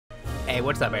Hey,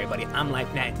 what's up everybody? I'm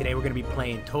LifeNat, and today we're going to be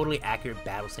playing Totally Accurate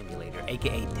Battle Simulator,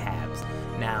 aka TABS.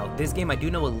 Now, this game I do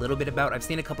know a little bit about. I've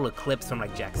seen a couple of clips from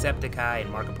like Jacksepticeye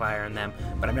and Markiplier and them,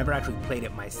 but I've never actually played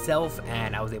it myself,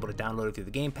 and I was able to download it through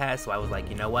the Game Pass, so I was like,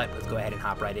 you know what, let's go ahead and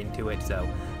hop right into it, so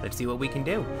let's see what we can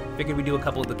do. Figured we'd do a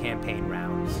couple of the campaign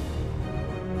rounds.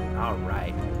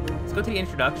 Alright, let's go to the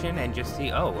introduction and just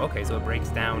see, oh, okay, so it breaks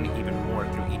down even more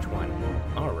through each one.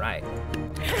 Alright.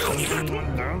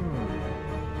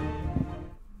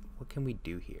 What can we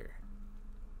do here?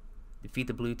 Defeat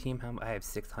the blue team. I have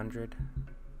 600.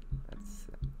 That's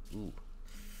ooh.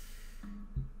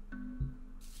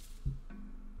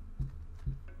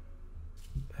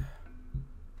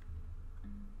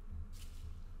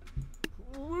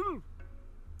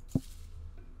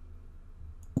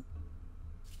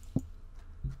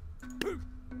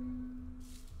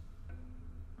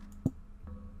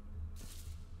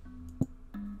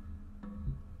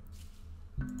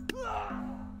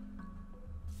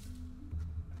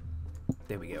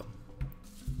 There we go.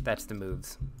 That's the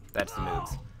moves. That's the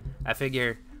moves. I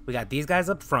figure we got these guys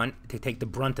up front to take the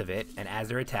brunt of it, and as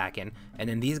they're attacking, and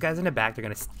then these guys in the back, they're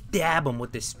gonna stab them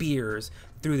with the spears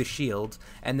through the shields,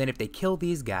 and then if they kill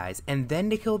these guys, and then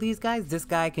they kill these guys, this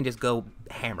guy can just go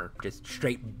hammer, just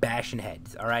straight bashing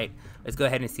heads. Alright, let's go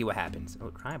ahead and see what happens. Oh,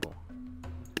 tribal.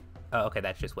 Oh, okay,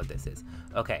 that's just what this is.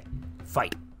 Okay,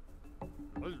 fight.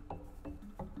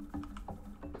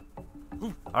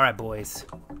 Alright, boys.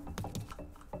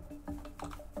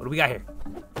 What do we got here?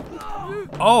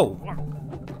 Oh!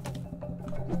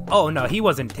 Oh, no, he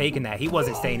wasn't taking that. He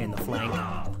wasn't staying in the flank.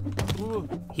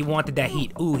 He wanted that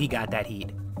heat. Ooh, he got that heat.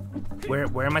 Where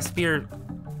are my spear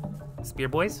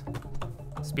boys?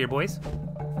 Spear boys?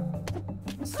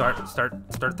 Start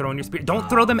throwing your spear. Don't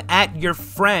throw them at your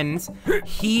friends.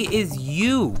 He is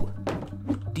you.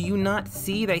 Do you not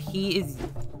see that he is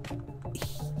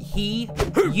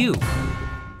you?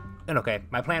 And okay,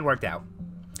 my plan worked out.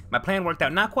 My plan worked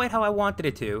out not quite how I wanted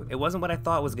it to. It wasn't what I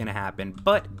thought was gonna happen,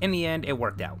 but in the end, it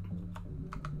worked out.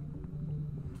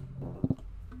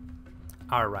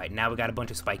 Alright, now we got a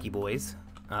bunch of spiky boys.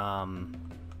 You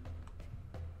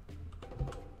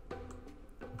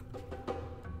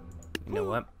know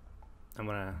what? I'm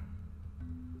gonna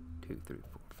 2, 3,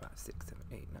 4, 5, 6, 7,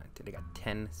 8, 9, 10. They got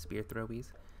 10 spear throwies.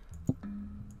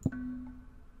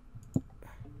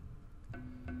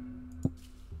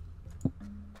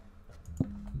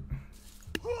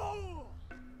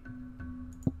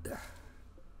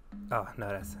 Oh, no,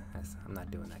 that's I'm not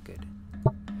doing that good.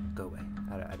 Go away.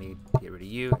 I need to get rid of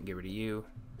you, and get rid of you.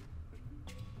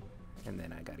 And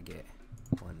then I gotta get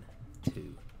 1,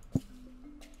 2,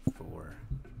 4.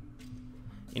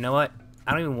 You know what?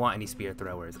 I don't even want any spear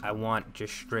throwers. I want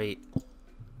just straight.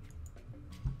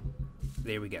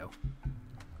 There we go.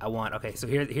 I want, okay, so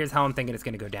here's how I'm thinking it's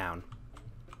gonna go down.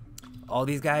 All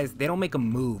these guys, they don't make a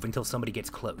move until somebody gets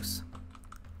close.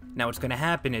 Now what's going to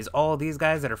happen is all these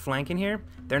guys that are flanking here,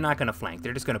 they're not going to flank.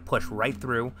 They're just going to push right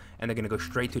through, and they're going to go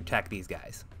straight to attack these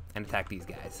guys. And attack these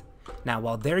guys. Now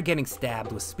while they're getting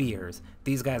stabbed with spears,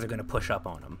 these guys are going to push up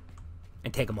on them.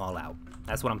 And take them all out.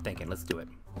 That's what I'm thinking. Let's do it.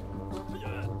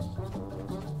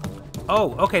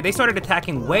 Oh, okay, they started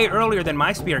attacking way earlier than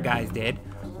my spear guys did.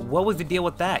 What was the deal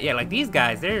with that? Yeah, like these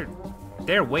guys, they're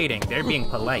waiting. They're being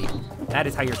polite. That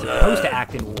is how you're supposed to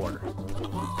act in war.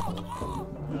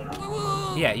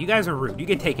 Yeah, you guys are rude. You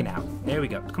get taken out. There we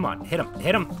go. Come on. Hit him.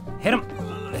 Hit him. Hit him.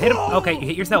 Hit him. Okay, you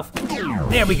hit yourself.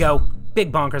 There we go.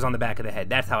 Big bonkers on the back of the head.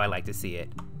 That's how I like to see it.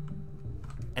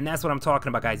 And that's what I'm talking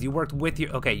about, guys. You worked with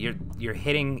your... Okay, you're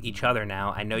hitting each other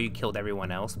now. I know you killed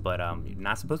everyone else, but you're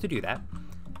not supposed to do that.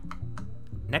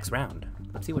 Next round.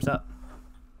 Let's see what's up.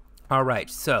 All right,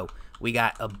 so we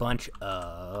got a bunch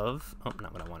of... Oh,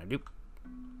 not what I want to do.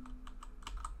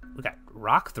 We got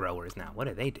rock throwers now. What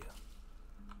do they do?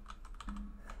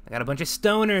 I got a bunch of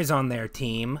stoners on their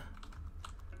team.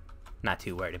 Not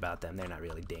too worried about them. They're not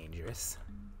really dangerous.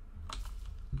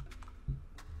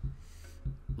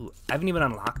 Ooh, I haven't even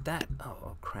unlocked that.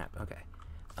 Oh crap. Okay.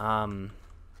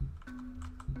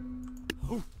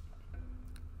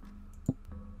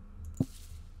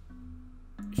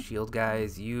 Shield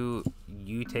guys, you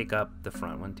take up the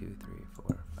front. 1, 2, 3,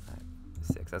 4, 5,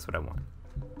 6. That's what I want.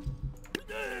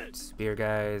 Spear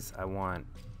guys, I want.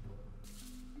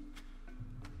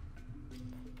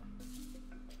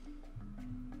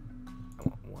 I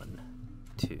want 1,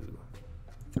 2,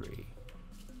 3,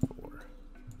 4,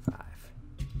 5.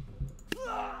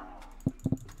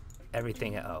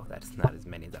 Everything. Oh, that's not as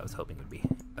many as I was hoping it would be.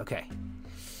 Okay.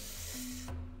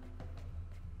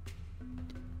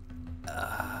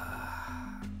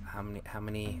 How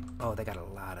many? Oh, they got a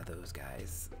lot of those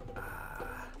guys.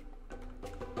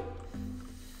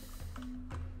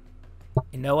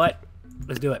 know what?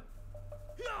 Let's do it.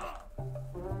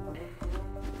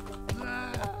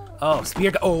 Oh,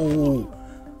 spear. Oh,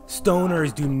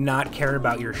 stoners do not care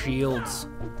about your shields.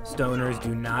 Stoners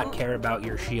do not care about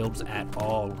your shields at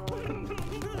all.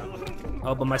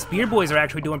 Oh, but my spear boys are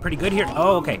actually doing pretty good here.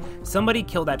 Oh, okay. Somebody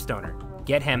kill that stoner.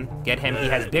 Get him. Get him. He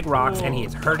has big rocks and he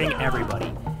is hurting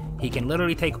everybody. He can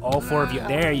literally take all 4 of you.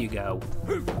 There you go.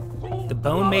 The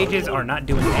bone mages are not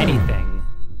doing anything.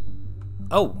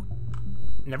 Oh,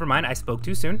 never mind. I spoke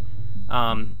too soon.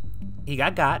 He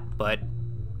got, but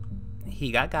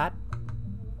he got.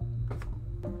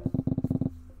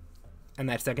 And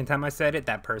that second time I said it,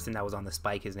 that person that was on the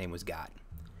spike, his name was God.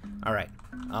 All right.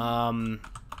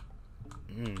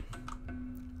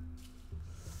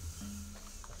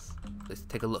 Let's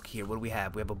take a look here. What do we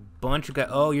have? We have a bunch of guys.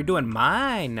 Oh, you're doing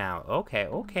mine now. Okay,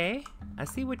 okay. I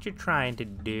see what you're trying to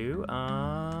do.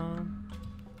 I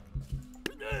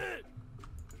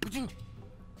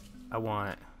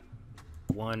want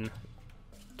 1,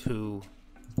 2,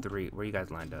 3. Where are you guys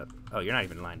lined up? Oh, you're not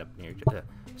even lined up near.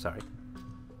 Sorry.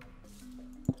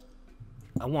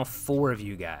 I want 4 of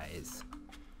you guys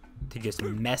to just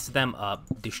mess them up,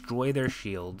 destroy their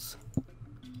shields.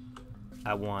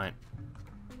 I want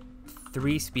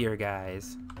 3 spear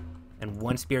guys and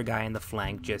 1 spear guy in the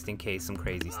flank just in case some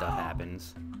crazy stuff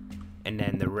happens. And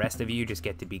then the rest of you just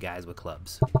get to be guys with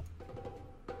clubs.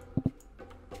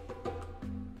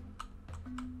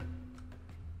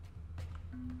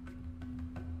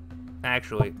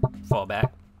 Actually, fall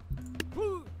back.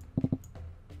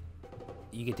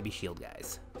 You get to be shield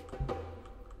guys.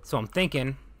 So I'm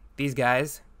thinking these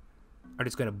guys are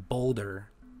just gonna boulder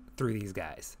through these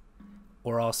guys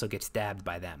or also get stabbed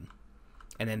by them.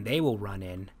 And then they will run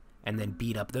in and then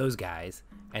beat up those guys.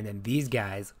 And then these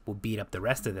guys will beat up the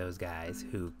rest of those guys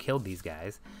who killed these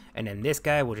guys. And then this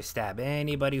guy will just stab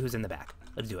anybody who's in the back.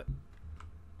 Let's do it.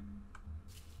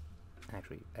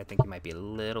 Actually, I think he might be a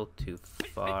little too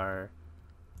far.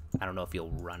 I don't know if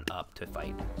you'll run up to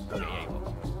fight. Okay, yeah, you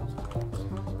will.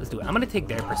 Let's do it. I'm gonna take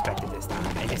their perspective this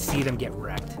time and just see them get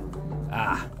wrecked.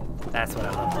 Ah, that's what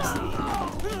I love to see.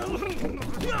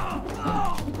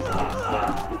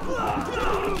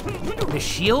 The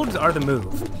shields are the move.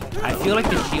 I feel like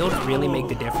the shields really make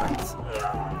the difference.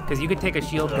 Because you could take a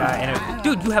shield guy and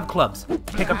dude, you have clubs.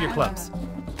 Pick up your clubs.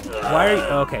 Why are you,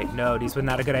 okay, no, this was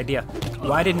not a good idea.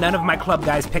 Why did none of my club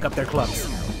guys pick up their clubs?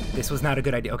 This was not a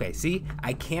good idea. Okay, see,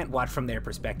 I can't watch from their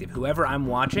perspective. Whoever I'm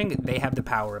watching, they have the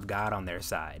power of God on their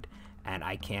side. And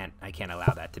I can't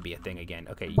allow that to be a thing again.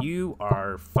 Okay, you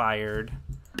are fired.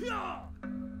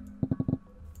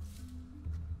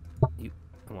 You,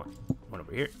 one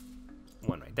over here,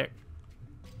 one right there.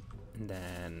 And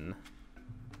then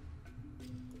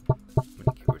I'm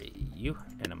gonna get rid of you,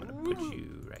 and I'm gonna put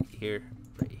you right here,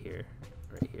 right here,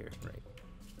 right here, right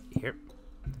here.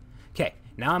 Okay,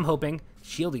 now I'm hoping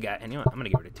shieldy guy, and you know what, I'm gonna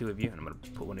get rid of 2 of you, and I'm gonna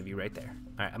put 1 of you right there.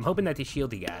 All right, I'm hoping that these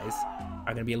shieldy guys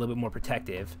are gonna be a little bit more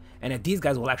protective, and that these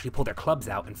guys will actually pull their clubs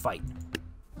out and fight.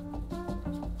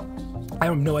 I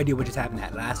have no idea what just happened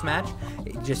that last match.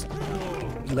 It just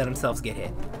let themselves get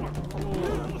hit.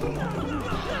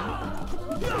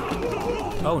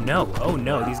 Oh no,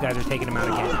 these guys are taking him out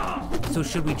again. So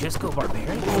should we just go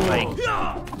barbarians? Like,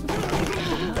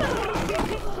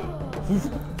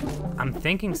 I'm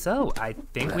thinking so. I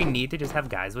think we need to just have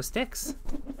guys with sticks.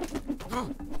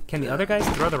 Can the other guys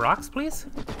throw the rocks, please?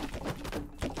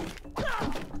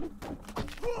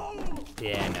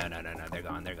 Yeah, no, they're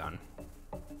gone, they're gone.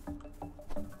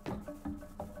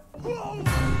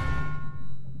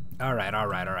 All right.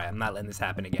 I'm not letting this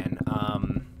happen again.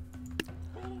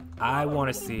 I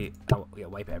want to see. Oh, yeah,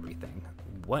 wipe everything.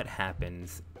 What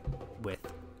happens with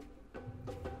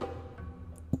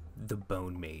the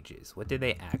bone mages? What did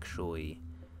they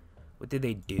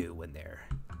do when they're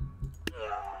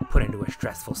put into a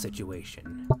stressful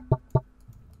situation?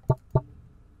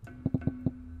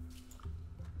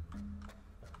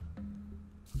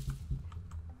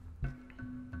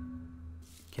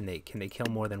 Can they kill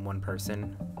more than 1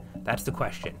 person? That's the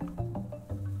question.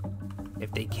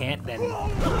 If they can't, then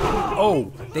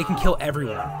oh, they can kill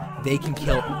everyone. They can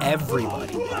kill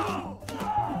everybody.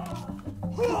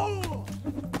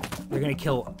 They're gonna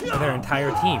kill their entire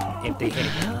team if they hit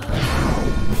it.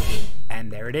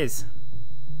 And there it is.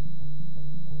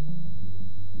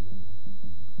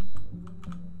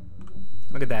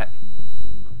 Look at that.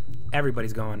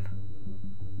 Everybody's gone.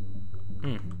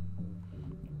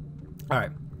 All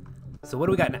right. So what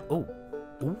do we got now? Oh,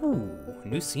 ooh,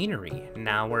 new scenery.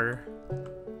 Now we're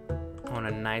on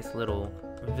a nice little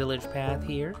village path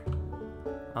here.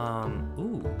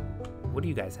 Ooh, what do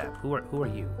you guys have? Who are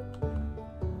you?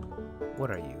 What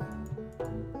are you?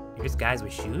 You're just guys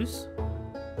with shoes?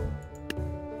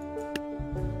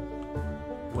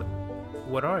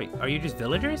 What are you? Are you just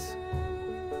villagers?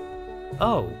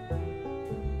 Oh.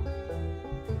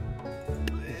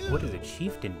 What does a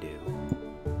chieftain do?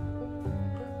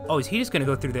 Oh, is he just gonna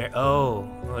go through there? Oh,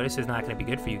 well, this is not gonna be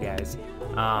good for you guys.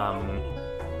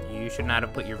 You should not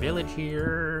have put your village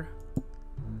here.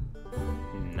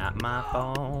 Not my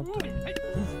fault. I'm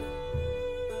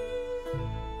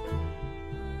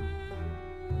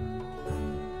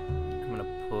gonna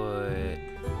put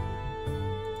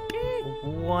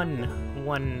one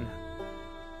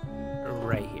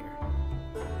right here.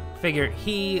 Figure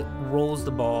he rolls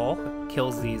the ball,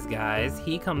 kills these guys.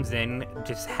 He comes in,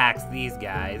 just hacks these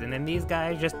guys, and then these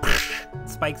guys just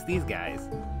spikes these guys.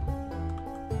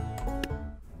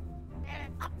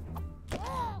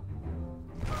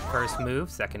 First move,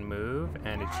 second move,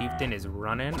 and the chieftain is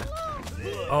running.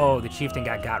 Oh, the chieftain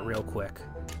got real quick.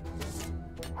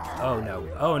 Oh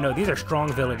no, these are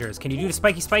strong villagers. Can you do the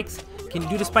spiky spikes? Can you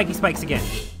do the spiky spikes again?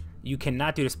 You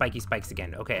cannot do the spiky spikes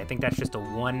again. Okay, I think that's just a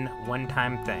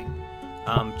one-time thing.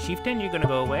 Chieftain, you're gonna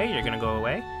go away, you're gonna go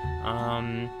away.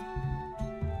 I'm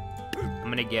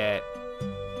gonna get...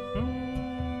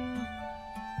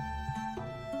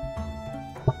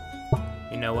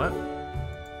 You know what?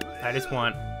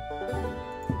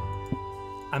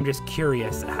 I'm just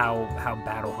curious how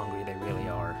battle hungry they really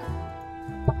are.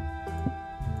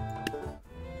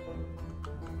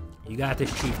 You got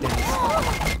this, chieftain.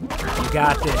 You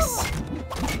got this.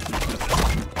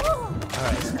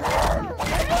 Alright.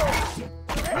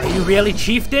 Are you really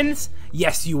chieftains?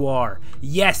 Yes, you are.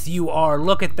 Yes, you are.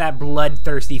 Look at that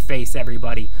bloodthirsty face,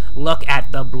 everybody. Look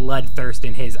at the bloodthirst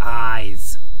in his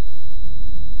eyes.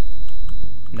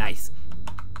 Nice.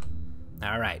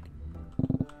 Alright.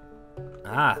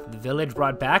 Ah, the village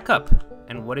brought backup.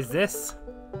 And what is this?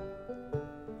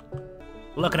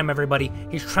 Look at him, everybody.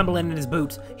 He's trembling in his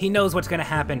boots. He knows what's gonna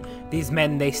happen. These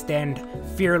men, they stand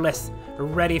fearless,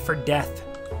 ready for death.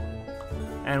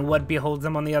 And what beholds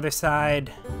them on the other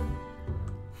side?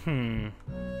 I'm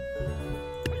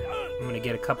gonna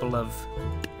get a couple of...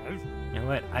 You know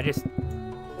what?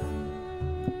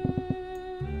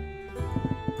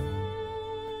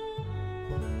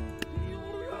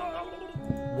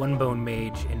 One bone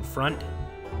mage in front.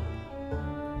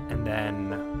 And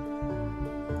then...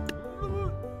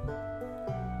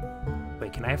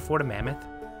 Wait, can I afford a mammoth?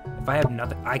 If I have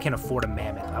nothing, I can afford a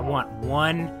mammoth. I want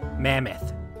one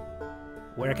mammoth.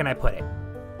 Where can I put it?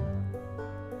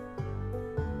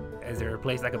 Is there a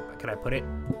place can I put it?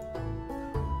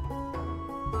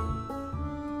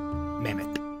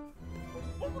 Mammoth.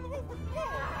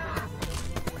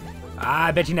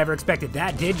 I bet you never expected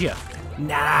that, did you?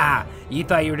 Nah, you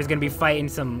thought you were just gonna be fighting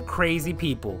some crazy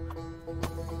people.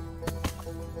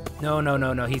 No,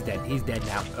 he's dead. He's dead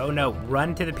now. Oh no,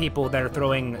 run to the people that are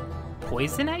throwing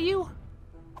poison at you?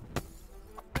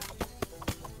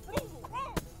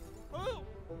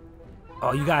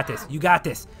 Oh, you got this. You got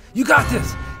this. You got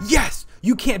this. Yes!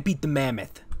 You can't beat the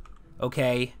mammoth.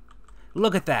 Okay?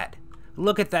 Look at that.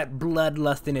 Look at that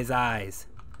bloodlust in his eyes.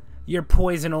 Your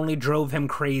poison only drove him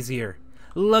crazier.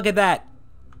 Look at that.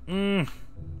 The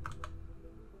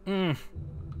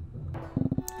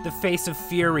face of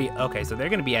fury. Okay, so they're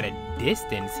gonna be at a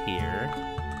distance here.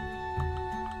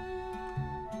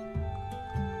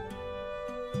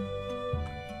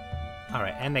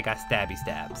 Alright, and they got stabby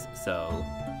stabs, so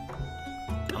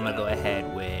I'm gonna go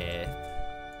ahead with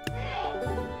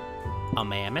a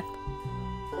mammoth.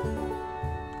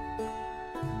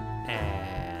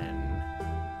 And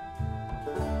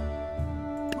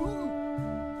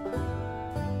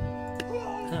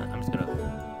I'm just gonna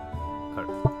pop,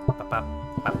 pop,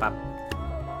 pop, pop,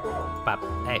 pop.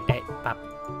 Hey, pop,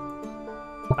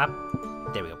 pop.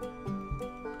 There we go.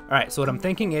 All right, so what I'm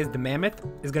thinking is the mammoth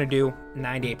is gonna do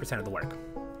 98% of the work,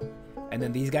 and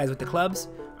then these guys with the clubs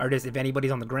are just, if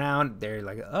anybody's on the ground, they're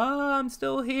like, oh, I'm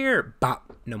still here.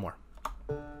 Bop, no more.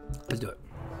 Let's do it.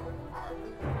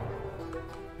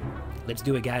 Let's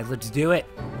do it, guys. Let's do it.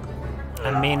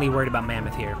 I'm mainly worried about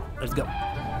mammoth here. Let's go.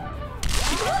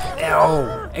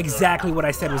 Oh, exactly what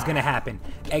I said was gonna happen.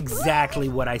 Exactly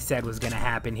what I said was gonna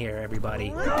happen here,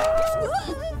 everybody.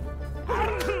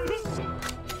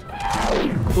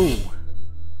 Ooh.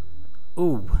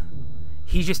 Ooh.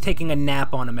 He's just taking a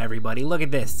nap on him, everybody. Look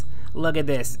at this. Look at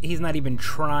this. He's not even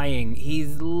trying.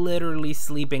 He's literally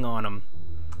sleeping on him.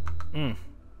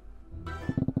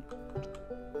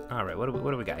 All right, what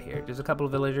do we got here? There's a couple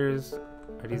of villagers.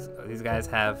 Are these guys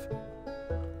have...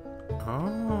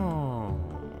 Oh.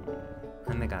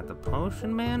 And they got the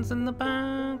potion mans in the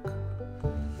back.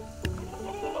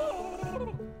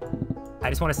 I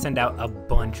just want to send out a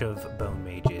bunch of bone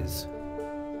mages.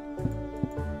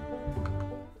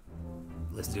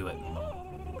 Let's do it.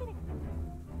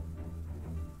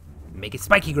 Make it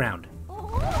spiky ground.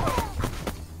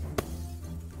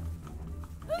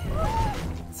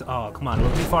 Oh, come on, a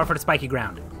little too far for the spiky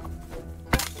ground.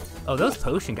 Oh, those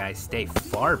potion guys stay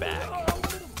far back.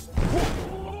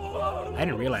 I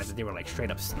didn't realize that they were like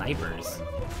straight up snipers.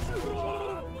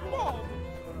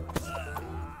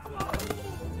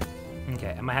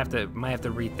 Okay, I might have to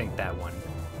rethink that one.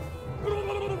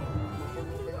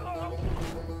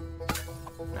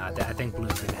 Nah, I think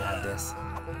blue's gonna have this.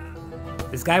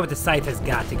 This guy with the scythe has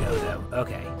got to go though.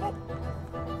 Okay.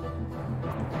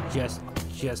 Just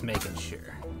making sure.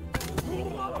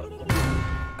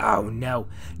 Oh no.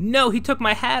 No, he took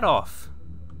my hat off.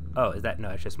 Oh, is that no,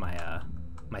 it's just my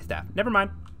my staff. Never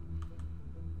mind.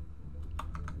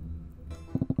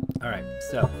 Alright,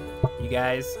 so you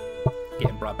guys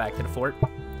getting brought back to the fort.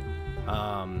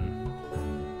 I'm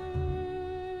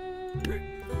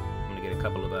gonna get a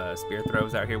couple of spear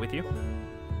throws out here with you.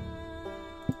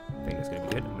 I think that's gonna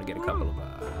be good. I'm gonna get a couple of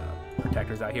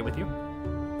protectors out here with you.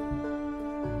 I'm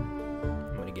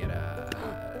gonna get a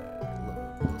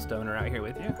little stoner out here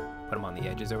with you. Put them on the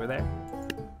edges over there.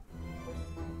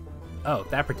 Oh,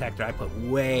 that protector I put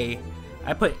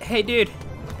hey dude,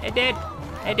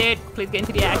 please get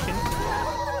into the action.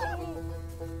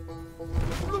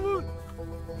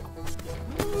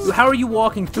 How are you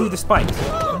walking through the spikes?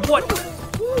 What?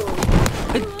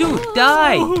 Dude,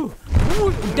 die!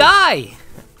 Die!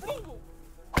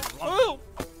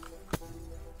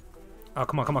 Oh,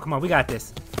 come on, we got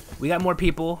this. We got more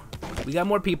people.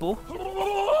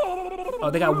 Oh,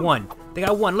 they got one.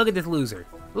 Look at this loser.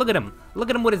 Look at him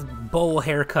with his bowl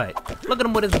haircut.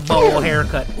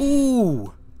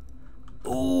 Ooh,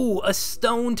 a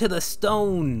stone to the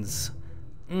stones.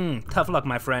 Tough luck,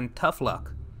 my friend, tough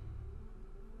luck.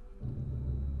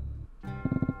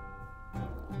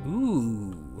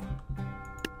 Ooh.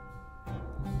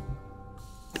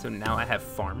 So now I have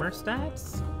farmer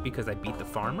stats because I beat the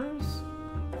farmers?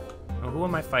 Oh, who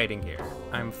am I fighting here?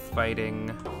 I'm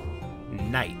fighting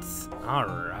knights. All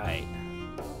right.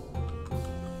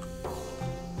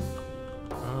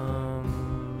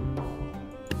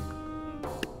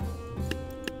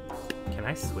 Can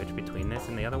I switch between this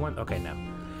and the other one? Okay, no.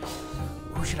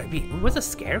 Who should I be? Who was a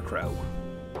scarecrow?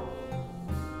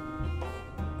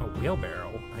 A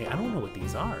wheelbarrow? I don't know what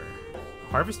these are.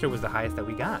 Harvester was the highest that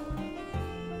we got.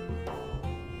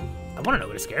 I want to know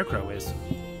what a scarecrow is.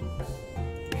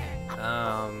 Can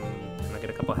I get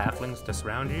a couple halflings to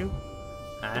surround you?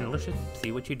 And let's just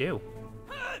see what you do.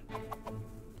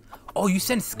 Oh, you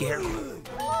send scarecrows?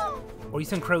 Or you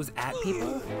send crows at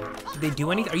people? Do they do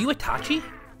anything? Are you Itachi?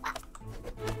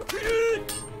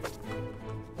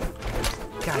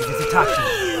 Guys, it's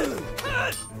Itachi.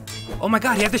 Oh my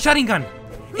god, he has the shotgun gun!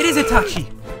 It is Itachi!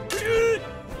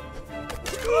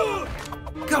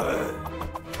 Go!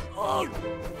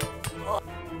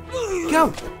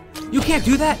 Go! You can't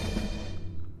do that!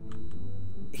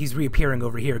 He's reappearing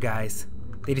over here, guys.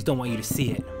 They just don't want you to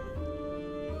see it.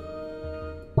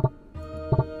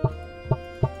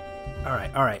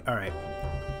 Alright.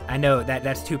 I know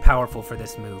that's too powerful for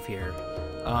this move here.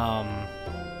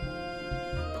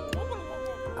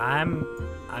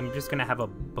 I'm just gonna have a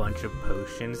bunch of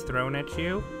potions thrown at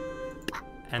you.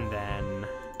 And then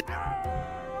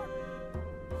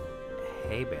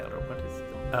hay baler, what is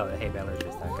oh, the hay baler is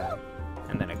just that guy.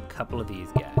 And then a couple of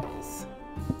these guys.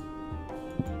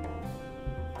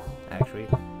 Actually,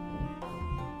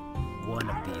 one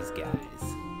of these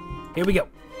guys. Here we go.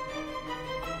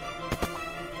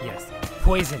 Yes.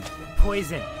 Poison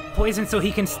so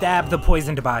he can stab the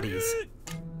poisoned bodies.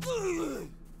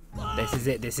 This is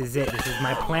it. This is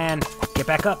my plan. Get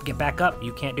back up.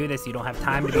 You can't do this. You don't have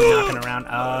time to be knocking around.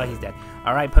 Oh, he's dead.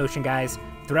 All right, potion guys.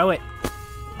 Throw it.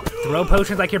 Throw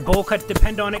potions like your bowl cuts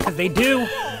depend on it, because they do.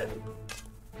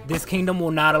 This kingdom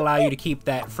will not allow you to keep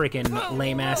that freaking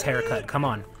lame-ass haircut. Come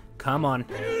on.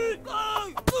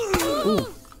 Ooh,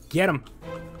 get him.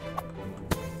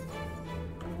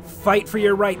 Fight for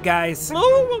your right, guys.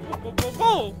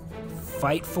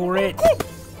 Fight for it.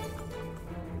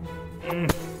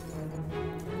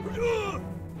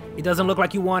 It doesn't look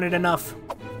like you want it enough.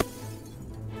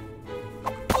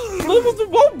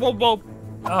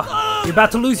 Oh, you're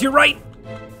about to lose your right.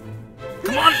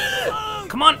 Come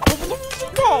on.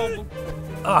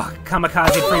 Oh,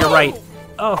 kamikaze for your right.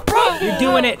 Oh, you're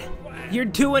doing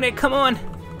it. Come on.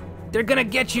 They're gonna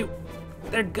get you.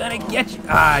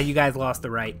 Ah, you guys lost the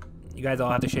right. You guys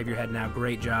all have to shave your head now.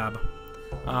 Great job.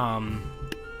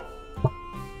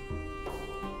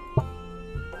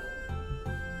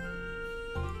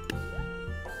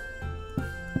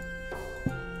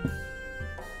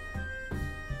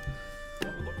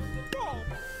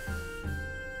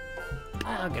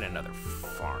 I'll get another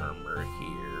farmer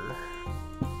here.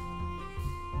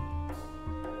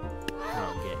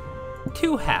 I'll get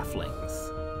 2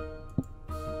 halflings.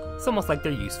 It's almost like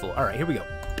they're useful. All right, here we go.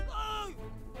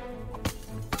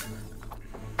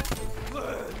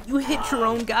 You hit your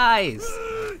own guys.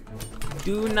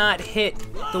 Do not hit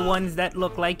the ones that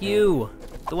look like you.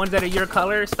 The ones that are your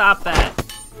color, stop that.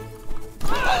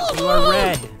 You are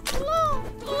red.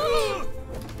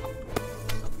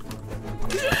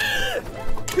 Okay.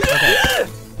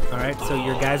 Alright, so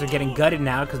your guys are getting gutted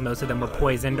now because most of them were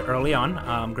poisoned early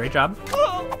on. Great job.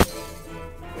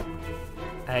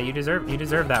 You deserve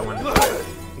that one.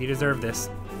 You deserve this.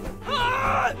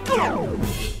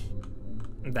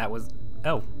 That was,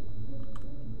 oh.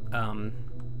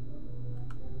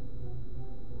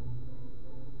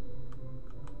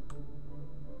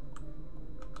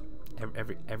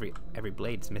 Every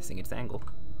blade's missing its angle.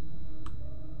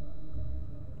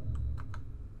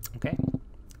 Okay.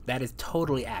 That is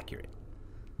totally accurate.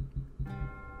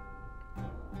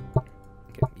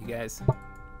 Okay, you guys.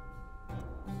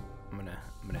 I'm gonna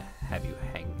have you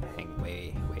hang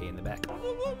way in the back.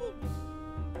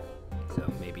 So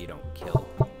maybe you don't kill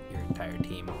your entire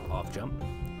team off jump.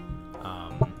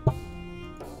 I'm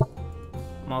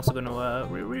also gonna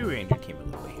rearrange your team a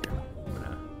little bit here. I'm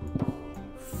gonna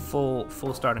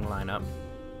full starting lineup.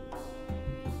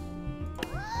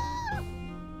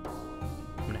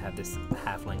 I'm gonna have this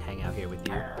halfling hang out here with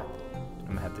you. I'm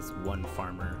gonna have this one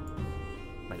farmer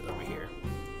like over here.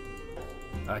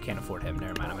 Oh, I can't afford him.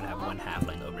 Never mind. I'm gonna have one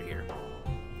halfling over here.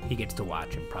 He gets to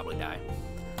watch and probably die.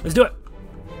 Let's do it.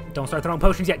 Don't start throwing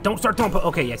potions yet. Don't start throwing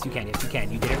okay, yes you can. Yes you can.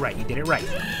 You did it right. You did it right.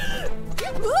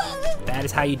 That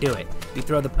is how you do it. You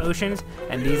throw the potions,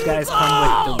 and these guys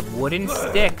come with the wooden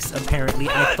sticks, apparently.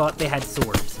 I thought they had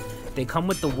swords. They come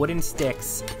with the wooden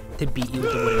sticks to beat you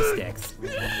with the wooden sticks.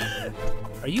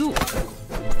 Are you...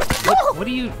 What are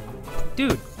you...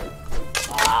 Dude.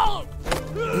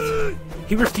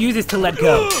 He refuses to let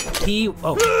go.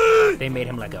 Oh, they made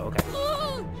him let go. Okay.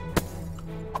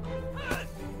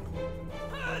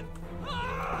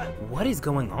 What is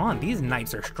going on? These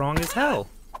knights are strong as hell.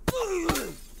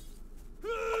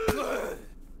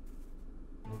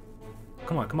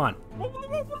 Come on, come on.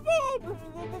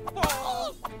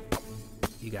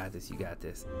 You got this, you got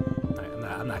this. All right,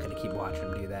 I'm not gonna keep watching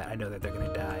them do that. I know that they're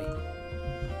gonna die.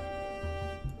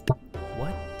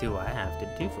 What do I have to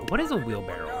do for... What is a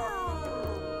wheelbarrow?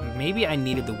 Maybe I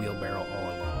needed the wheelbarrow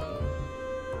all along.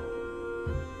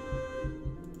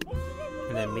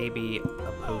 And then maybe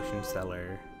a potion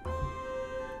seller.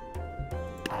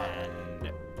 And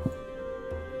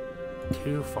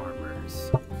 2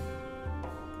 farmers.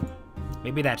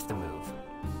 Maybe that's the move.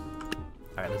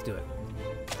 All right, let's do it.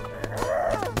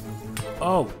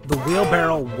 Oh, the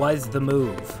wheelbarrow was the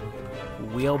move.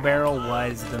 Wheelbarrow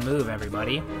was the move,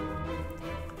 everybody.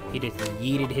 He just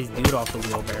yeeted his dude off the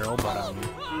wheelbarrow, but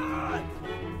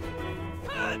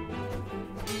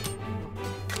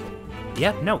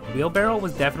yeah, no, wheelbarrow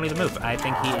was definitely the move. I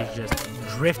think he is just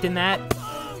drifting that.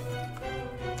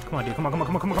 Come on, dude, come on, come on,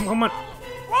 come on, come on, come on.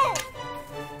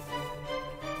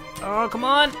 Oh, come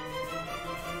on.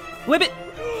 Whip it!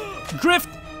 Drift!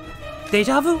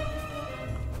 Deja vu?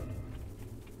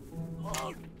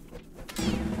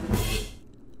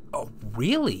 Oh,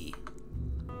 really?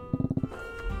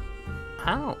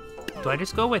 How? Do I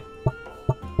just go with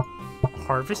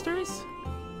harvesters?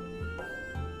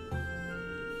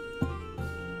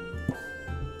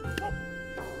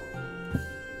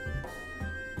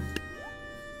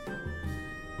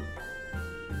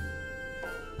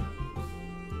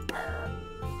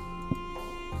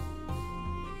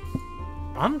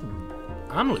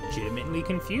 I'm legitimately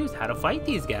confused how to fight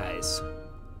these guys.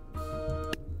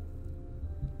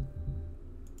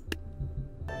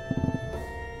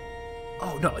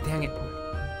 Oh no, dang it.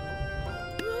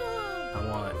 I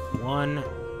want 1,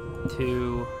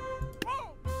 2,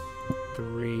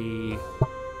 3,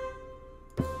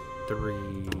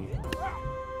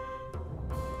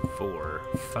 4,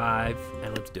 5,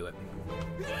 and let's do it.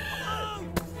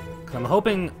 'Cause I'm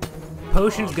hoping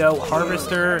potions go,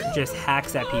 Harvester just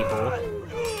hacks at people.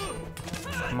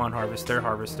 Come on, Harvester,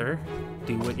 Harvester.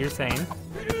 Do what you're saying.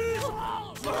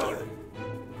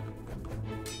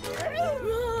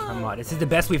 Come on, this is the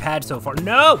best we've had so far.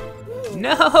 No!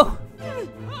 No!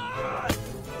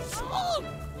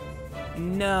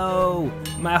 No!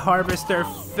 My Harvester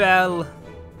fell.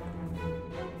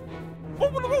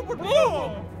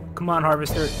 Come on,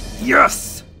 Harvester.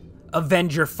 Yes!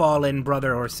 Avenge your fallen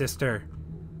brother or sister.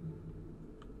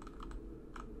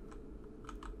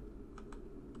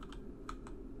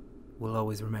 We'll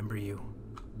always remember you.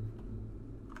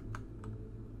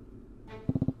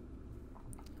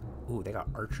 Ooh, they got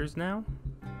archers now?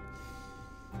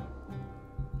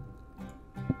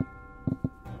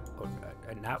 Oh,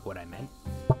 not what I meant.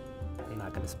 I'm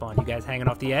not gonna spawn you guys hanging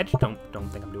off the edge. Don't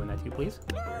think I'm doing that to you, please.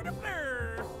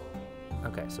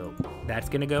 Okay, so that's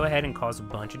gonna go ahead and cause a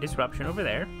bunch of disruption over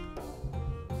there.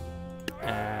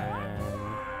 And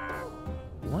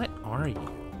what are you?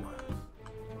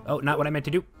 Oh, not what I meant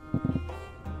to do.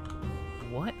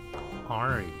 What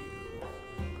are you?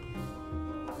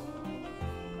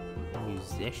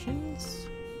 Musicians?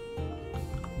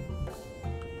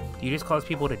 Do you just cause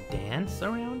people to dance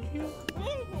around you?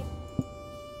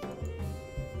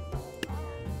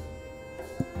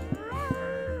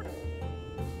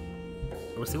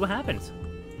 We'll see what happens.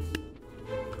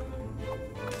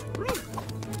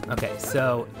 Okay,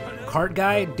 so cart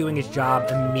guy doing his job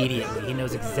immediately. He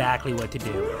knows exactly what to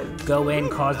do. Go in,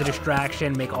 cause the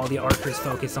distraction, make all the archers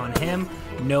focus on him.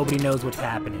 Nobody knows what's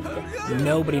happening.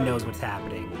 Nobody knows what's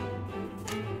happening.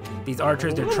 These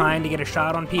archers, they're trying to get a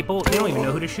shot on people. They don't even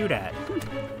know who to shoot at.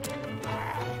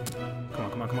 Come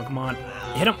on, come on, come on, come on.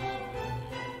 Hit him.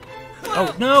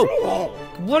 Oh, no!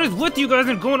 What is with you guys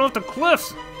and going off the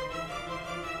cliffs?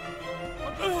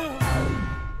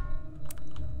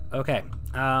 Okay,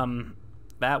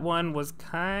 that one was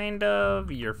kind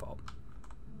of your fault.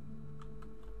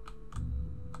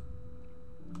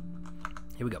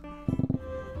 Here we go.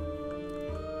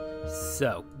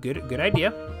 So, good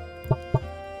idea.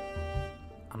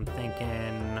 I'm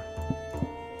thinking...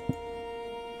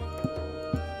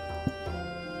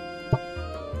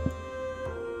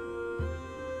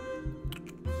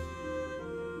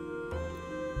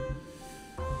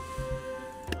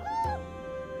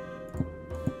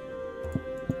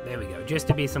 There we go, just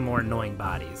to be some more annoying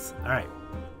bodies. All right,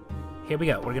 here we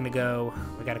go. We're gonna go,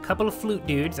 we got a couple of flute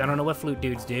dudes. I don't know what flute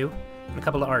dudes do. And a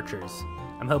couple of archers.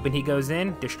 I'm hoping he goes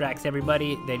in, distracts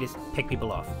everybody. They just pick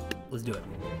people off. Let's do it.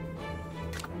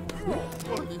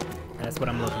 That's what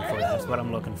I'm looking for. That's what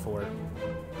I'm looking for.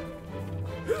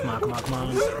 Come on, come on, come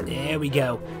on. There we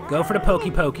go. Go for the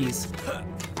pokey pokies.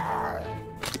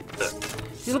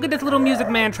 See, look at this little music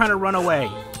man trying to run away.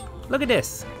 Look at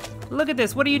this. Look at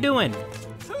this. What are you doing?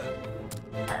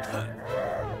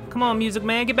 Come on, music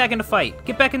man. Get back in the fight.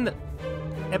 Get back in the...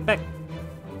 Get back.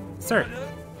 Sir.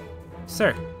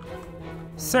 Sir.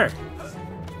 Sir.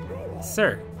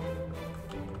 Sir.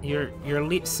 You're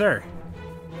Sir.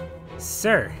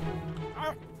 Sir.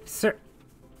 Sir.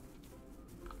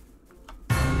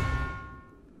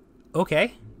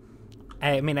 Okay.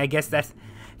 I mean, I guess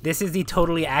this is the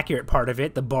totally accurate part of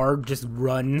it. The bard just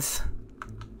runs.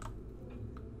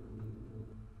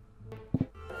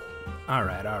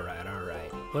 Alright, alright,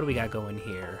 alright. What do we got going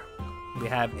here? We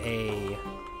have a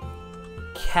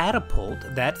catapult.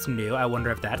 That's new. I wonder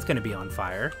if that's going to be on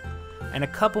fire. And a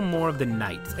couple more of the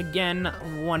knights. Again,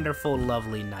 wonderful,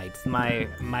 lovely knights.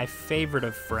 My favorite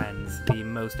of friends. The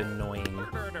most annoying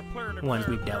ones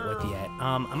we've dealt with yet.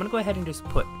 I'm going to go ahead and just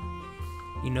put...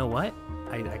 You know what?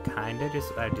 I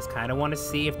just kind of want to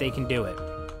see if they can do it.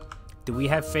 Do we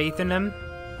have faith in them?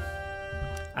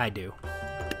 I do.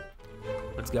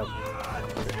 Let's go.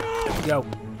 Let's go.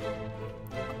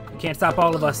 You can't stop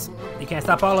all of us. You can't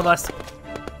stop all of us.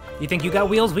 You think you got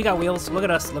wheels? We got wheels. Look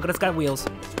at us. Look at us got wheels.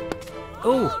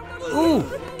 Ooh. Ooh.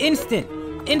 Instant.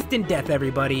 Instant death,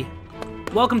 everybody.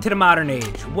 Welcome to the modern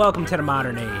age. Welcome to the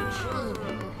modern age.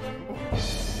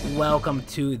 Welcome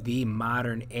to the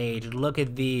modern age. Look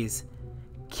at these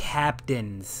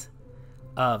captains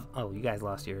of... Oh, you guys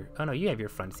lost your... Oh, no, you have your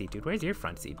front seat, dude. Where's your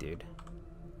front seat, dude?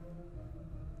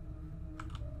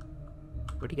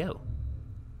 Where'd he go?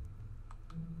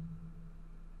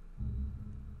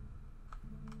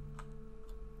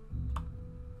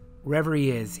 Wherever he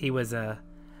is, he was a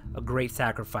great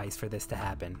sacrifice for this to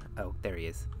happen. Oh, there he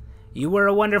is. You were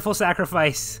a wonderful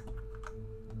sacrifice.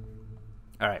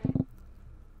 All right.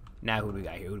 Now who do we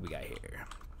got here? Who do we got here?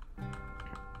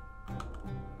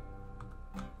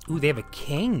 Ooh, they have a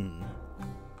king.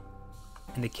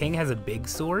 And the king has a big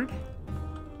sword?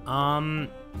 I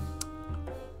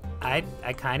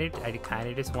kind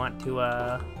of just want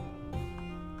to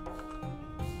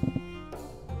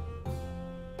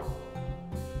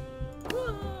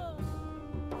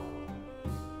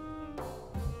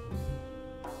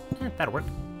that'll work.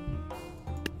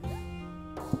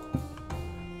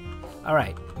 All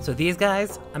right, so these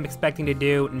guys, I'm expecting to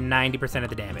do 90% of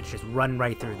the damage, just run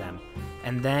right through them.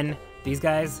 And then these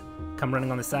guys come running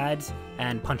on the sides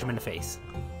and punch them in the face.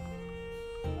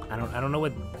 I don't know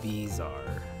what these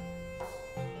are.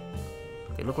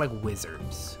 They look like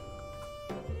wizards.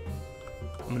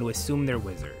 I'm going to assume they're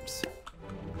wizards.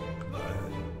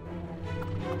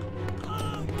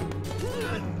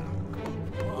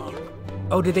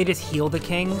 Oh, did they just heal the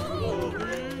king?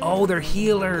 Oh, they're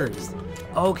healers.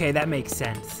 Okay, that makes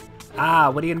sense.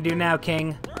 Ah, what are you gonna do now,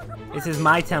 king? This is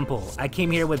my temple. I came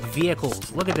here with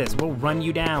vehicles. Look at this, we'll run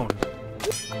you down.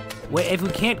 Wait, if we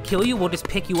can't kill you, we'll just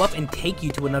pick you up and take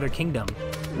you to another kingdom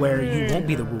where you won't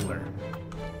be the ruler.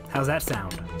 How's that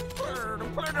sound?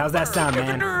 How's that sound,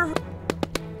 man?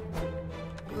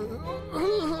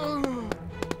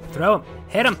 Throw him,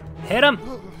 hit him, hit him,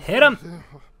 hit him.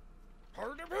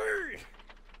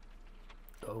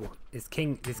 Oh, this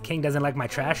king doesn't like my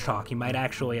trash talk. He might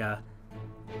actually,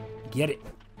 get it.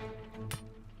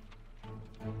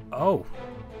 Oh.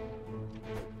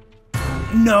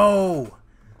 No!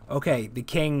 Okay, the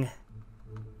king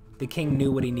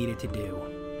knew what he needed to do.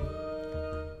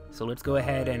 So let's go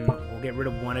ahead and we'll get rid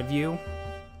of one of you.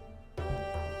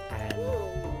 And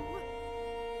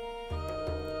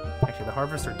actually, the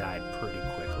harvester died pretty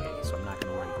quickly, so I'm not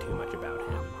going to worry too much about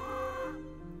him.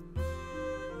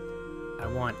 I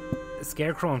want the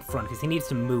scarecrow in front because he needs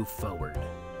to move forward.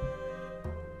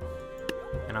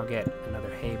 And I'll get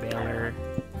another hay baler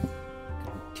and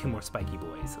 2 more spiky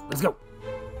boys. Let's go!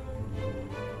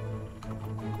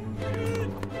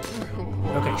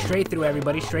 Okay, straight through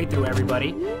everybody, straight through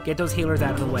everybody. Get those healers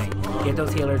out of the way. Get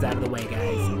those healers out of the way,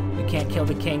 guys. You can't kill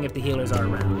the king if the healers are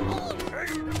around.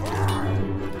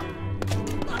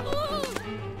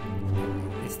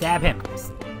 Stab him.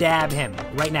 Stab him.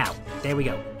 Right now. There we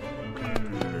go.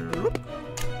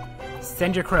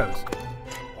 Send your crows.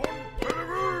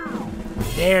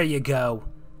 There you go.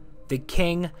 The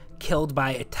king killed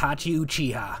by Itachi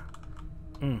Uchiha.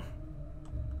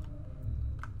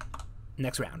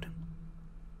 Next round.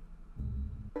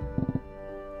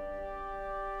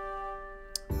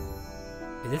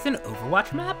 Is this an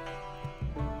Overwatch map?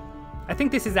 I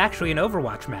think this is actually an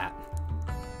Overwatch map.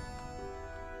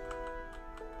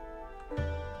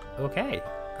 Okay.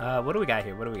 What do we got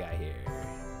here? What do we got here?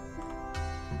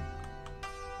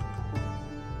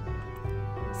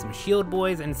 Some shield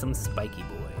boys and some spiky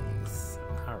boys.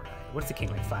 Alright. What's the king,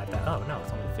 like 5,000? Oh, no,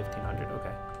 it's only 1,500.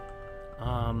 Okay.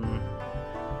 I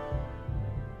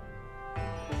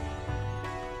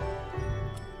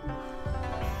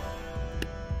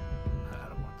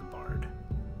don't want the bard.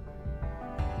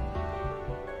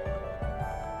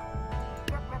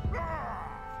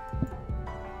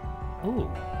 Ooh.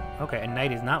 Okay, a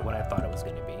knight is not what I thought it was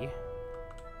going to be.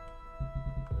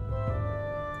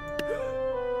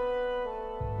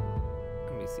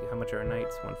 See how much are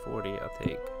knights? 140. I'll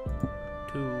take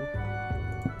 2,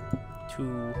 2,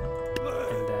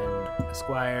 and then a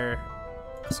squire,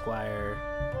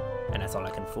 and that's all I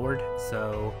can afford.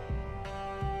 So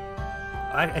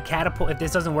a catapult. If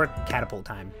this doesn't work, catapult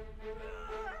time.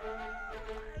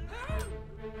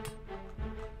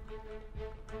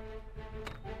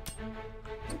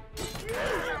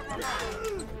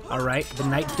 All right, the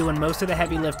knight's doing most of the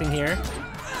heavy lifting here.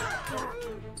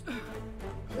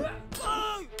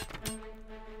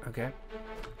 Okay.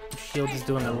 Shield is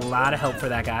doing a lot of help for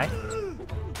that guy.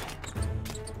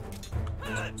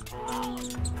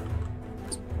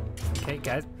 Okay,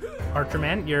 guys. Archer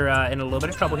man, you're in a little bit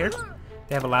of trouble here.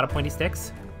 They have a lot of pointy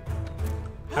sticks.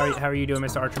 How are you doing,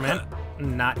 Mr. Archer man?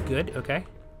 Not good. Okay.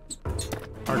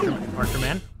 Archer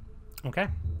man. Okay.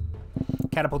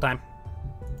 Catapult time.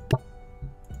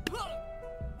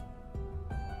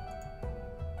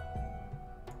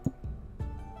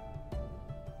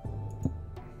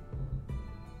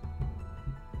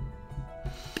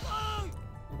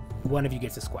 One of you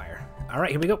gets a squire. All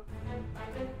right, here we go.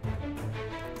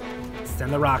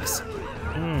 Send the rocks.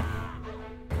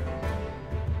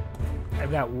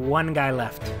 I've got one guy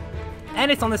left.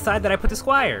 And it's on the side that I put the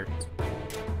squire.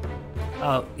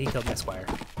 Oh, he killed my squire.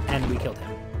 And we killed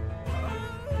him.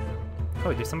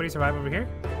 Oh, did somebody survive over here?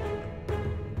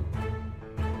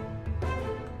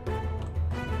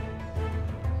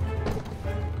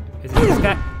 Is it this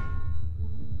guy?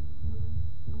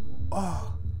 Oh.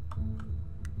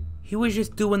 He was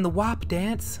just doing the WAP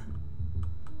dance.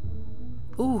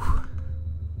 Ooh.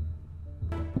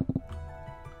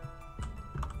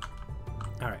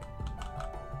 Alright.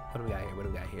 What do we got here? What do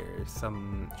we got here?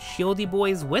 Some shieldy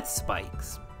boys with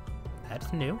spikes.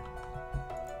 That's new.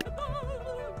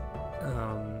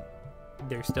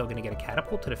 They're still gonna get a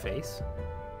catapult to the face.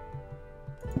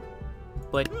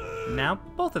 But now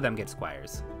both of them get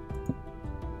squires.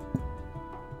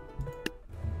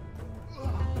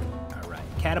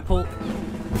 Catapult.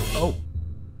 Oh.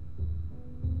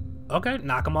 Okay,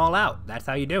 knock them all out. That's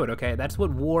how you do it, okay? That's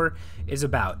what war is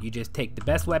about. You just take the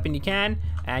best weapon you can,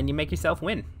 and you make yourself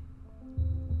win.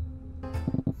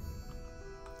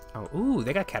 Oh, ooh,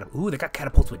 they got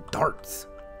catapults with darts.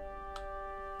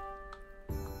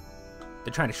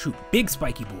 They're trying to shoot big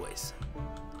spiky boys.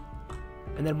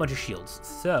 And then a bunch of shields.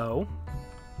 So,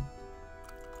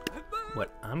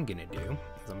 what I'm gonna do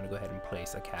is I'm gonna go ahead and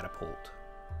place a catapult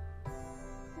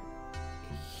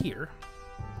here.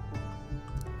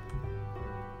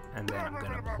 And then I'm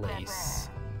gonna place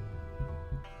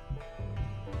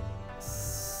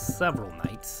several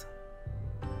knights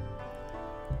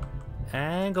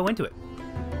and go into it.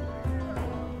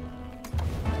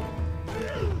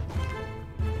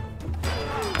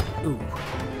 Ooh.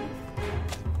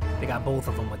 They got both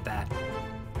of them with that.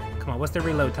 Come on, what's their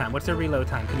reload time? What's their reload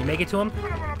time? Can you make it to them?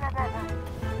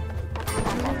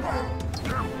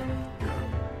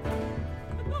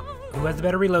 Who has the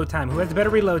better reload time? Who has the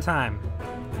better reload time?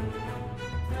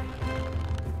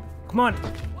 Come on.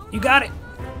 You got it.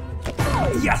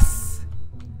 Yes.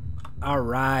 All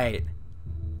right.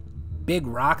 Big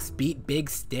rocks beat big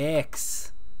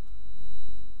sticks.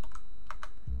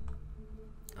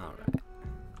 All right.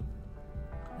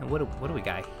 And what do we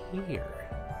got here?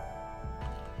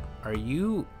 Are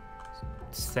you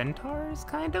centaurs,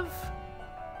 kind of?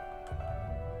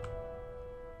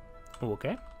 Oh,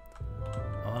 okay.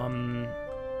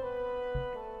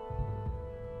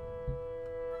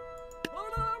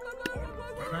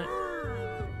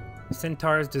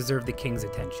 Centaurs deserve the king's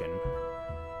attention.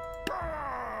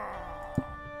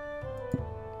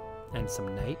 And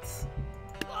some knights.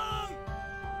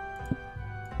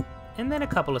 And then a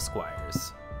couple of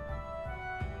squires.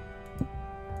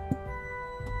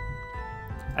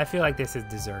 I feel like this is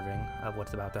deserving of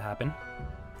what's about to happen.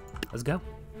 Let's go.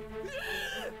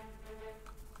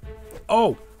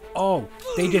 Oh,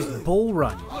 they just bull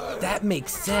run. That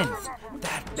makes sense.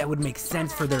 That would make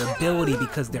sense for their ability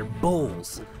because they're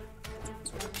bulls.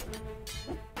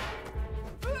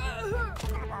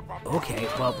 Okay,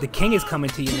 well, the king is coming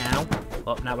to you now.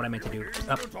 Well, not what I meant to do.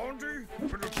 Up.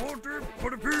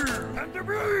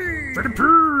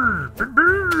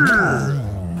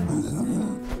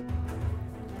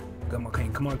 Come on,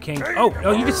 king. Come on, king.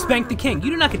 Oh, you just spanked the king.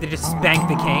 You do not get to just spank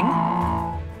the king.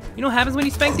 You know what happens when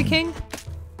you spank the king?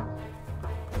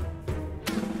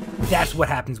 That's what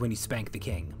happens when you spank the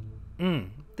king.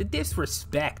 The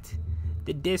disrespect.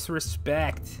 The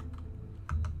disrespect.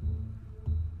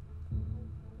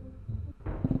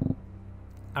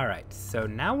 Alright, so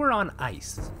now we're on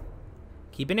ice.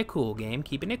 Keeping it cool, game.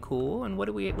 Keeping it cool. And what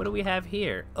do we have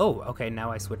here? Oh, okay,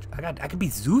 now I switch. I could be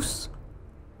Zeus?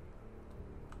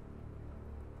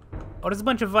 Oh, there's a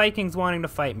bunch of Vikings wanting to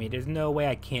fight me. There's no way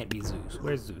I can't be Zeus.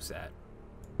 Where's Zeus at?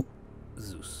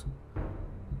 Zeus.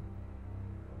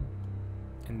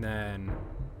 And then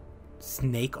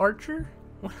Snake Archer?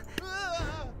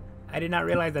 I did not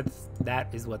realize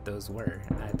that is what those were.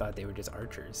 I thought they were just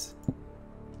archers.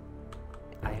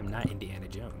 I am not Indiana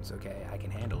Jones, okay? I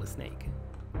can handle a snake.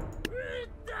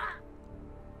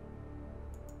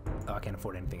 Oh, I can't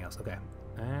afford anything else. Okay.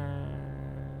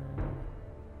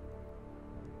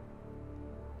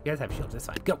 You guys have shields. That's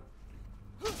fine. Go.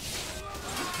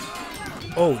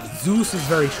 Oh, Zeus is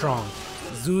very strong.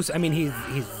 Zeus, I mean, he's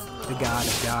the god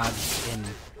of gods in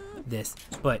this,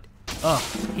 but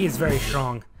he is very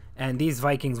strong. And these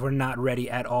Vikings were not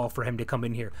ready at all for him to come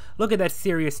in here. Look at that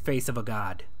serious face of a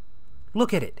god.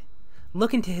 Look at it.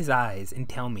 Look into his eyes and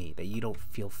tell me that you don't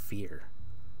feel fear.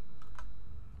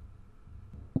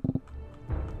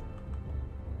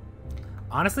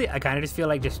 Honestly, I kind of just feel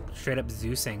like just straight up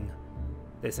Zeusing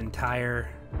this entire...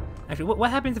 Actually, what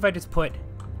happens if I just put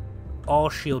all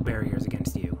shield barriers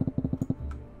against you?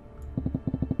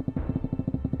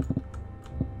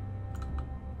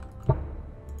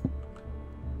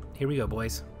 Here we go,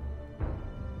 boys.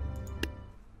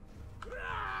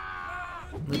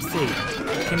 Let's see.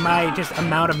 Can my just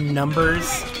amount of numbers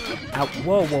out?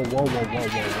 Whoa, whoa, whoa, whoa, whoa,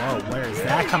 whoa, whoa. Where is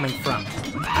that coming from?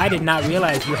 I did not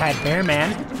realize you had Bear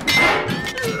Man.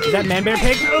 Is that Man Bear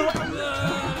Pig?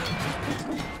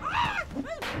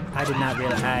 I did not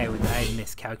realize. I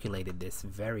miscalculated this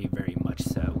very, very much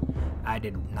so. I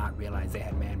did not realize they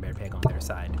had Man Bear Pig on their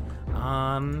side.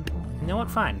 You know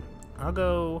what? Fine. I'll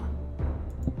go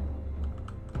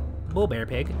Bull Bear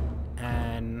Pig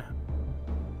and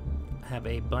have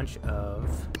a bunch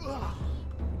of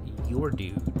your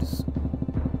dudes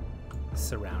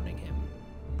surrounding him.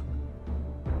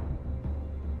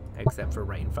 Except for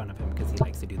right in front of him because he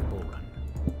likes to do the bull run.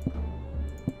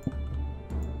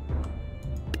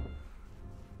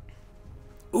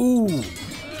 Ooh!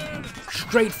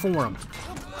 Straight for him.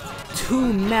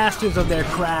 Two masters of their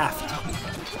craft.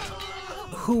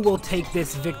 Who will take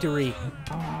this victory?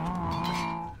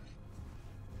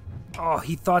 Oh,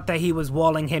 he thought that he was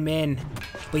walling him in,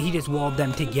 but he just walled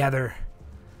them together.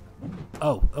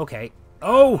 Oh, okay.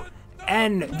 Oh,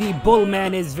 And the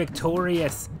Bullman is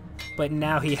victorious. But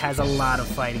now he has a lot of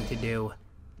fighting to do.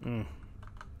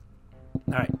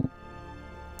 Alright.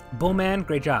 Bullman,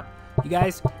 great job. You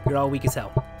guys, you're all weak as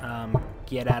hell.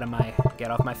 Get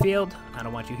off my field. I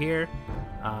don't want you here.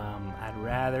 I'd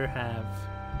rather have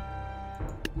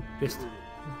just...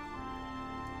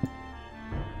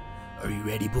 Are you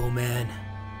ready, Bullman?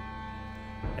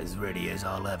 As ready as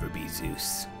I'll ever be,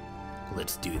 Zeus.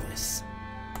 Let's do this.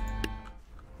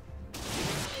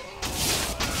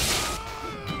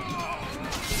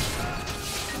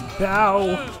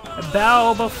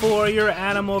 Bow before your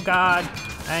animal god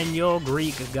and your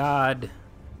Greek god.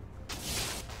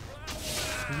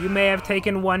 You may have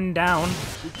taken one down,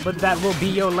 but that will be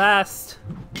your last.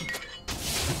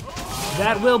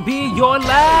 That will be your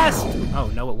last!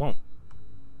 Oh, no, it won't.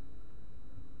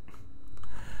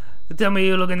 Tell me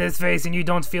you look in this face and you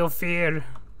don't feel fear.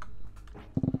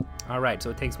 Alright,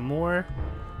 so it takes more,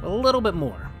 a little bit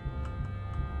more.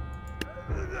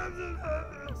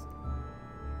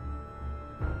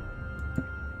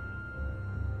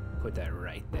 Put that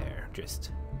right there,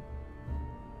 just.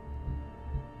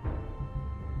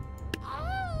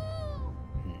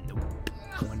 Nope.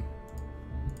 1,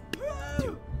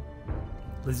 2.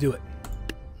 Let's do it.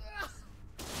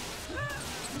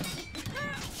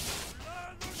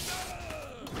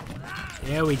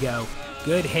 There we go.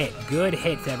 Good hit. Good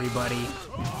hits, everybody.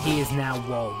 He is now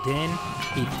walled in.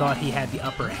 He thought he had the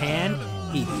upper hand.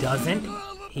 He doesn't.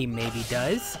 He maybe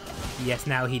does. Yes,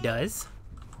 now he does.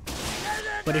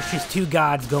 But it's just two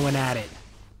gods going at it.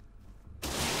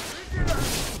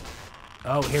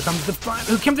 Oh, here comes the fun.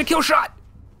 Here comes the kill shot.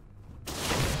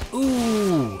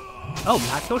 Ooh. Oh,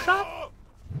 not kill shot?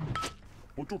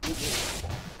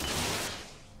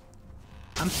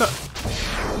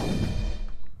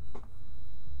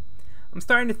 I'm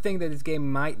starting to think that this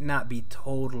game might not be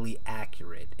totally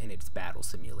accurate in its battle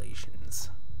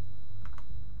simulations.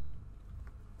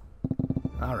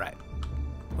 Alright.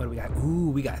 What do we got? Ooh,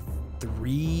 we got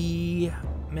 3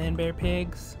 man-bear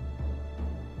pigs.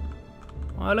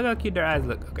 Oh, look how cute their eyes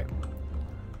look. Okay.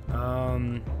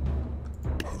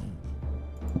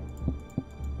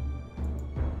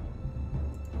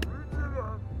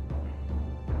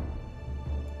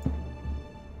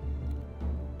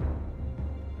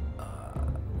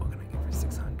 What can I get for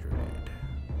 600?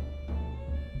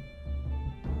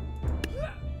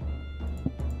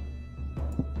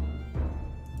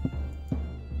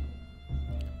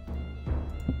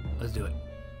 Let's do it.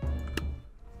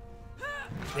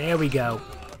 There we go.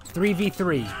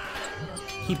 3v3.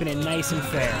 Keeping it nice and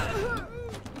fair.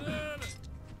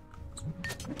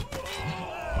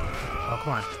 Oh,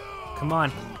 come on. Come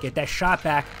on. Get that shot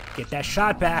back. Get that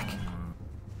shot back.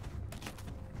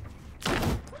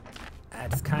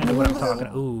 That's kind of what I'm talking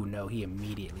about. Ooh, no, he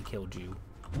immediately killed you.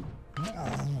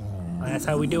 Well, that's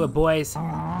how we do it, boys.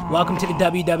 Welcome to the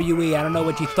WWE. I don't know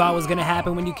what you thought was going to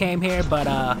happen when you came here, but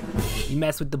you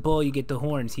mess with the bull, you get the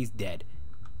horns. He's dead.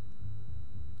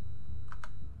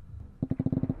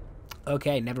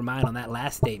 Okay, never mind on that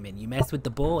last statement. You mess with the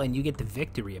bull and you get the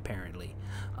victory, apparently.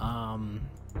 You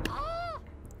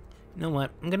know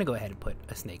what? I'm gonna go ahead and put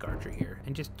a snake archer here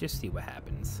and just see what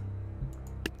happens.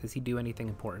 Does he do anything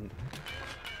important?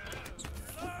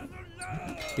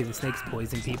 Do the snakes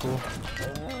poison people?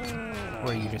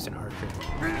 Or are you just an archer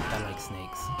that likes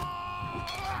snakes?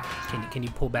 Can you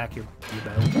pull back your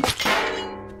bow?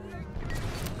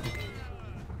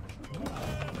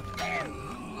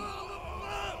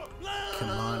 Come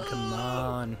on, come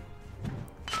on.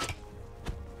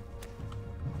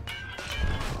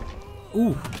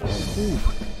 Ooh, ooh.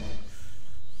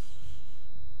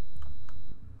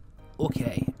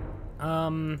 Okay.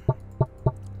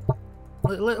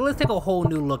 Let's take a whole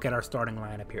new look at our starting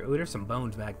lineup here. Ooh, there's some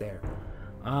bones back there.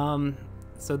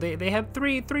 So they have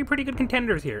three pretty good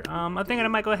contenders here. I think I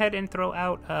might go ahead and throw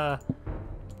out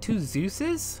 2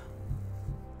 Zeuses.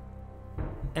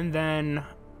 And then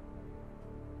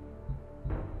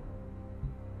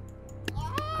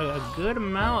a good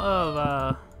amount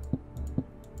of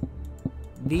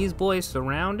these boys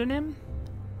surrounding him.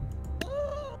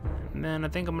 And then I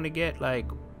think I'm gonna get like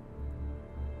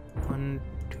 1,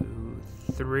 2,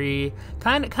 3,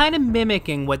 kind of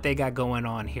mimicking what they got going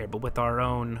on here, but with our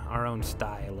own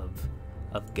style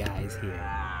of guys here.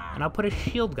 And I'll put a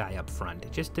shield guy up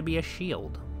front just to be a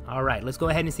shield. All right, let's go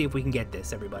ahead and see if we can get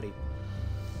this, everybody.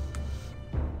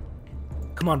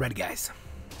 Come on, ready guys.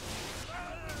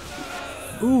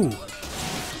 Ooh.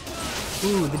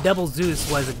 Ooh, the double Zeus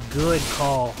was a good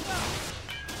call.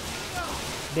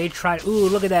 They tried. Ooh,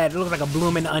 look at that. It looks like a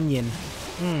blooming onion.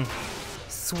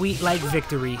 Sweet like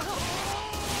victory.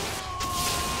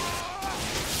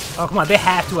 Oh, come on. They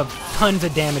have to have tons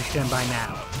of damage to them by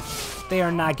now. They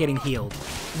are not getting healed.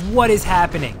 What is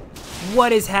happening?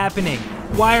 What is happening?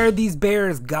 Why are these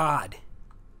bears God?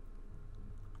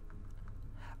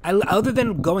 Other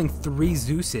than going 3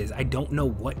 Zeuses, I don't know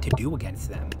what to do against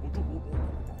them.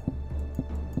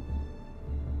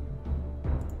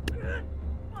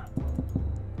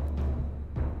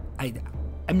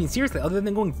 I mean, seriously, other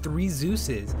than going 3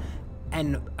 Zeuses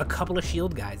and a couple of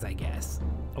shield guys, I guess.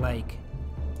 Like...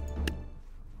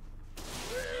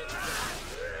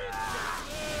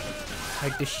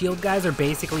 Like, the shield guys are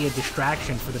basically a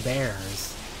distraction for the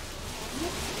bears.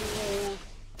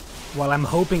 While I'm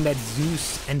hoping that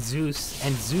Zeus and Zeus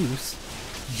and Zeus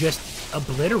just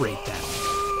obliterate them.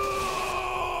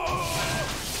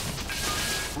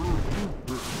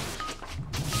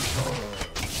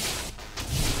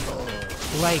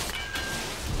 Like,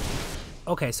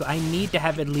 okay, so I need to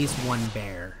have at least 1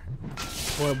 bear.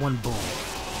 Or 1 bull.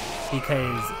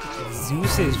 Because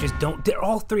Zeus's just don't... They're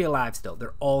all 3 alive still.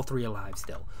 They're all 3 alive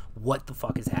still. What the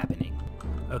fuck is happening?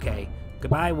 Okay,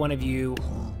 goodbye, one of you.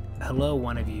 Hello,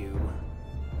 one of you.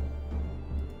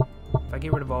 If I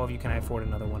get rid of all of you, can I afford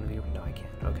another one of you? No, I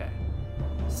can't. Okay.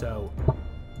 So,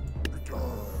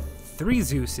 3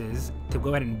 Zeuses to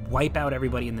go ahead and wipe out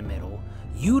everybody in the middle.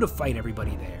 You to fight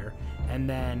everybody there. And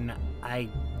then I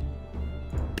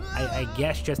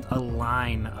guess just a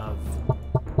line of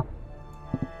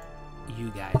you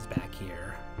guys back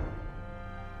here.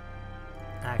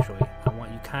 Actually, I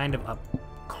want you kind of up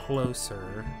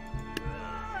closer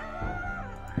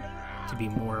to be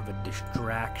more of a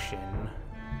distraction.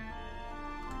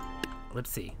 Let's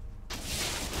see.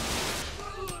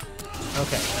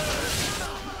 Okay.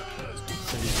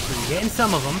 So you're getting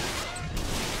some of them.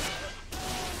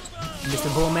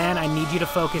 Mr. Bullman, I need you to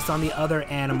focus on the other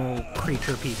animal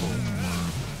creature people.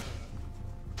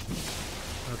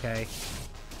 Okay.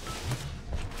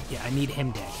 Yeah, I need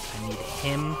him dead. I need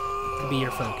him to be your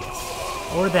focus.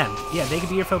 Or them. Yeah, they could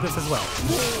be your focus as well.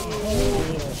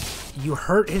 You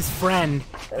hurt his friend.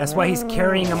 That's why he's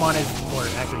carrying him on his... Or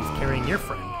actually, he's carrying your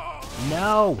friend.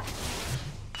 No!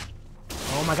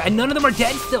 Oh my god. And none of them are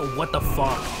dead still. What the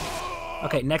fuck?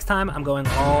 Okay, next time I'm going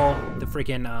all the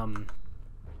freaking...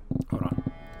 Hold on.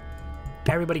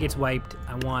 Everybody gets wiped.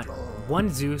 I want 1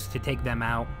 Zeus to take them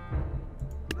out.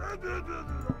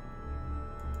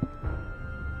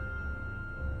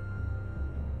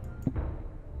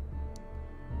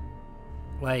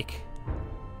 Like...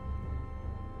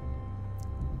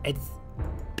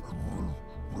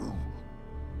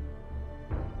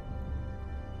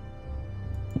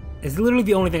 It's literally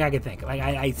the only thing I could think. Like,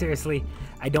 I seriously,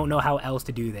 I don't know how else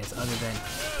to do this other than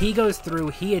he goes through,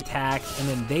 he attacks, and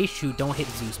then they shoot. Don't hit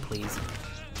Zeus, please.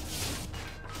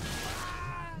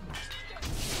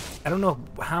 I don't know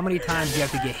how many times you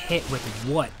have to get hit with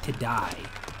what to die.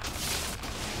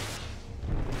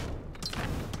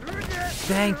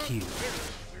 Thank you.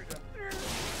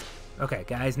 Okay,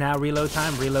 guys, now reload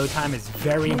time. Reload time is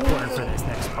very important for this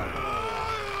next part.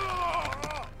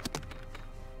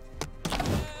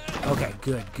 Okay,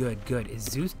 good, good, good. Is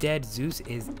Zeus dead? Zeus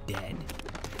is dead.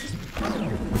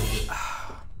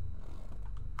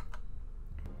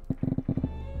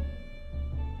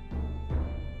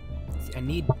 See,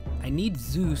 I need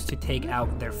Zeus to take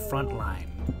out their front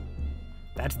line.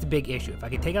 That's the big issue. If I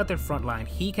can take out their front line,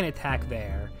 he can attack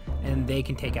there, and they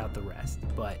can take out the rest.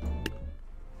 But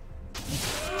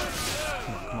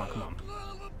come on, come on, come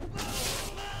on.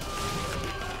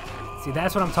 See,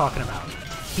 that's what I'm talking about.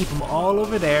 Keep them all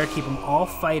over there. Keep them all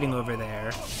fighting over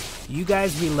there. You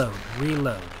guys reload.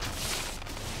 Reload.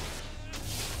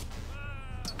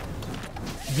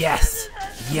 Yes!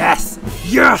 Yes!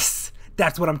 Yes!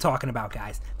 That's what I'm talking about,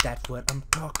 guys. That's what I'm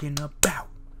talking about.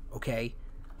 Okay?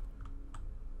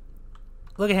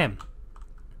 Look at him.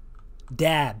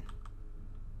 Dab.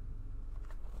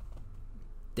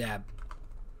 Dab.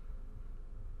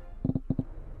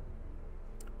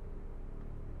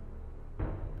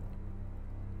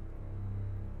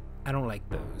 I don't like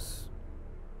those.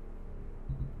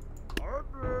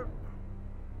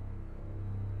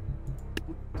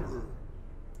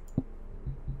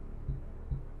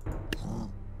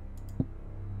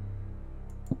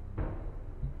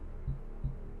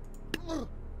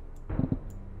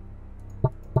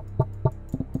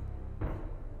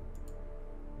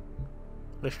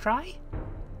 Let's try.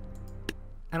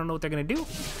 I don't know what they're gonna do.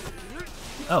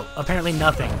 Oh, apparently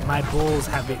nothing. My bulls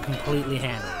have it completely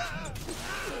handled.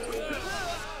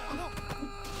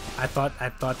 I thought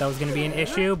that was gonna be an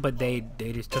issue, but they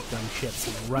just took them ships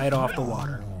right off the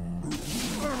water.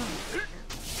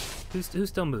 Who's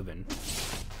still moving?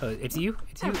 Oh, it's you?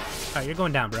 It's you? Alright, you're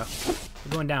going down, bro.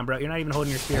 You're going down, bro. You're not even holding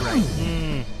your spear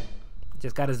right.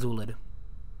 Just got a Zulid.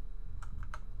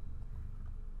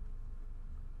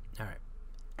 Alright.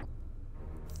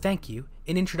 Thank you.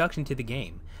 An introduction to the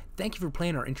game. Thank you for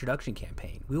playing our introduction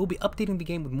campaign. We will be updating the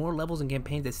game with more levels and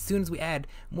campaigns as soon as we add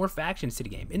more factions to the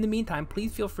game. In the meantime,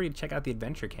 please feel free to check out the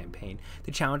adventure campaign,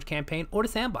 the challenge campaign, or the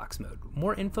sandbox mode.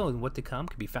 More info on what to come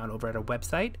can be found over at our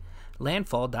website,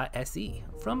 landfall.se.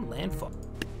 From Landfall.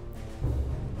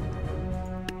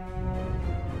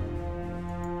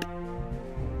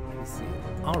 Let me see.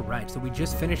 Alright, so we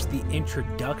just finished the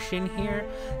introduction here.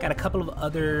 Got a couple of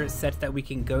other sets that we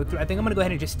can go through. I think I'm going to go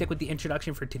ahead and just stick with the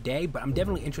introduction for today, but I'm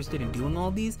definitely interested in doing all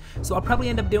these. So I'll probably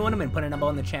end up doing them and putting them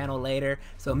on the channel later.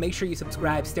 So make sure you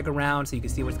subscribe, stick around so you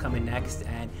can see what's coming next.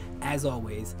 And as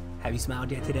always, have you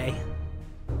smiled yet today?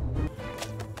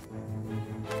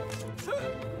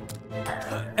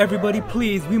 Everybody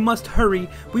please, we must hurry.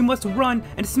 We must run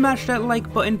and smash that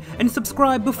like button and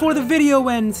subscribe before the video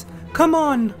ends. Come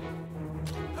on!